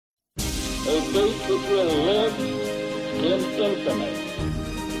a fate which will live in infamy.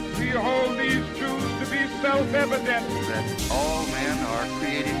 We hold these truths to be self-evident. That all men are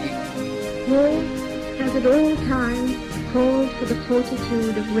created equal. War has at all times called for the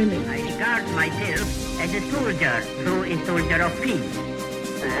fortitude of women. I regard myself as a soldier, though a soldier of peace.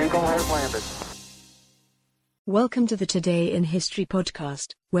 The Eagle has landed. Welcome to the Today in History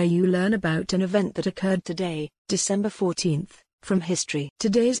podcast, where you learn about an event that occurred today, December 14th, from history.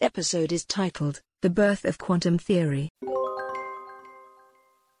 Today's episode is titled, The Birth of Quantum Theory.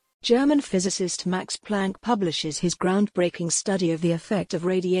 German physicist Max Planck publishes his groundbreaking study of the effect of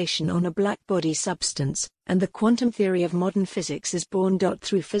radiation on a black-body substance, and the quantum theory of modern physics is born.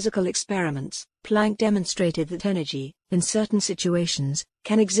 Through physical experiments, Planck demonstrated that energy, in certain situations,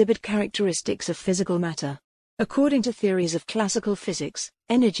 can exhibit characteristics of physical matter. According to theories of classical physics,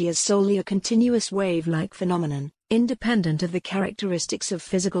 energy is solely a continuous wave-like phenomenon, independent of the characteristics of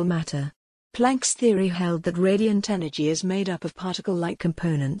physical matter. Planck's theory held that radiant energy is made up of particle-like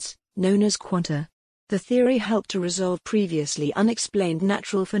components, known as quanta. The theory helped to resolve previously unexplained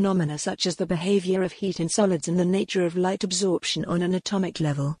natural phenomena such as the behavior of heat in solids and the nature of light absorption on an atomic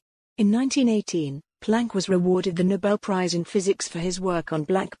level. In 1918, Planck was rewarded the Nobel Prize in Physics for his work on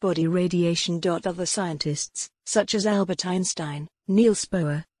black-body radiation. Other scientists, such as Albert Einstein, Niels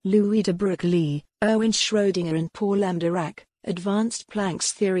Bohr, Louis de Broglie, Erwin Schrödinger and Paul M. Dirac, advanced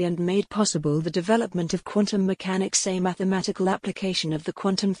Planck's theory and made possible the development of quantum mechanics, a mathematical application of the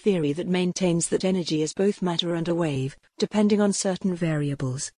quantum theory that maintains that energy is both matter and a wave, depending on certain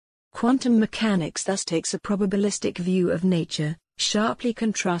variables. Quantum mechanics thus takes a probabilistic view of nature, sharply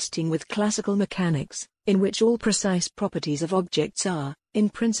contrasting with classical mechanics, in which all precise properties of objects are, in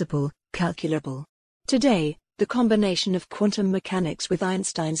principle, calculable. Today, the combination of quantum mechanics with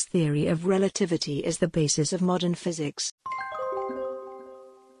Einstein's theory of relativity is the basis of modern physics.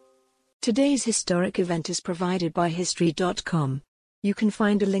 Today's historic event is provided by History.com. You can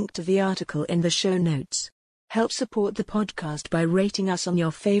find a link to the article in the show notes. Help support the podcast by rating us on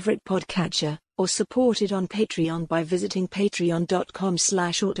your favorite podcatcher, or support it on Patreon by visiting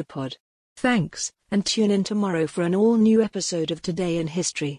patreon.com/autopod. Thanks, and tune in tomorrow for an all-new episode of Today in History.